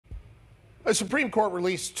The Supreme Court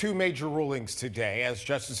released two major rulings today as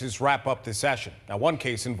justices wrap up the session. Now, one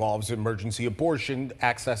case involves emergency abortion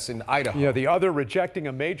access in Idaho. Yeah, the other rejecting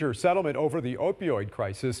a major settlement over the opioid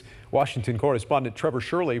crisis. Washington correspondent Trevor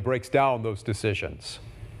Shirley breaks down those decisions.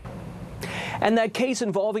 And that case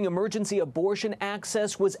involving emergency abortion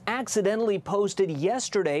access was accidentally posted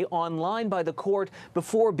yesterday online by the court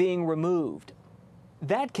before being removed.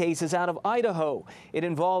 That case is out of Idaho. It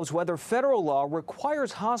involves whether federal law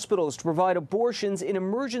requires hospitals to provide abortions in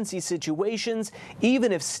emergency situations,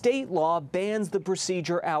 even if state law bans the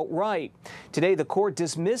procedure outright. Today, the court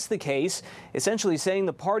dismissed the case, essentially saying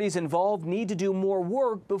the parties involved need to do more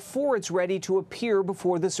work before it's ready to appear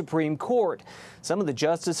before the Supreme Court. Some of the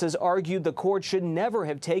justices argued the court should never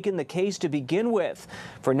have taken the case to begin with.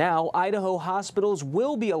 For now, Idaho hospitals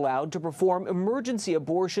will be allowed to perform emergency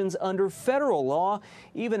abortions under federal law,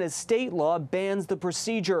 even as state law bans the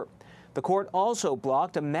procedure. The court also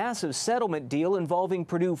blocked a massive settlement deal involving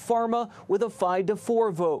Purdue Pharma with a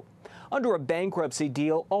 5-4 vote. Under a bankruptcy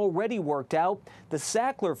deal already worked out, the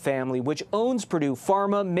Sackler family, which owns Purdue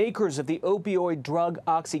Pharma, makers of the opioid drug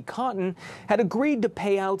OxyContin, had agreed to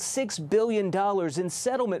pay out $6 billion in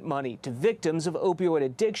settlement money to victims of opioid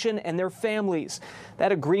addiction and their families.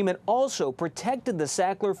 That agreement also protected the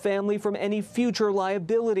Sackler family from any future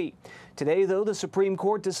liability. Today, though, the Supreme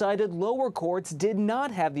Court decided lower courts did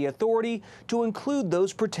not have the authority to include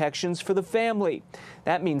those protections for the family.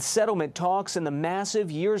 That means settlement talks in the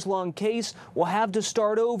massive years-long case will have to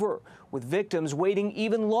start over, with victims waiting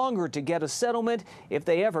even longer to get a settlement if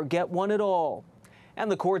they ever get one at all.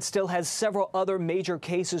 And the court still has several other major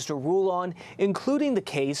cases to rule on, including the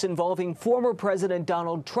case involving former President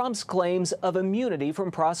Donald Trump's claims of immunity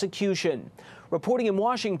from prosecution. Reporting in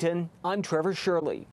Washington, I'm Trevor Shirley.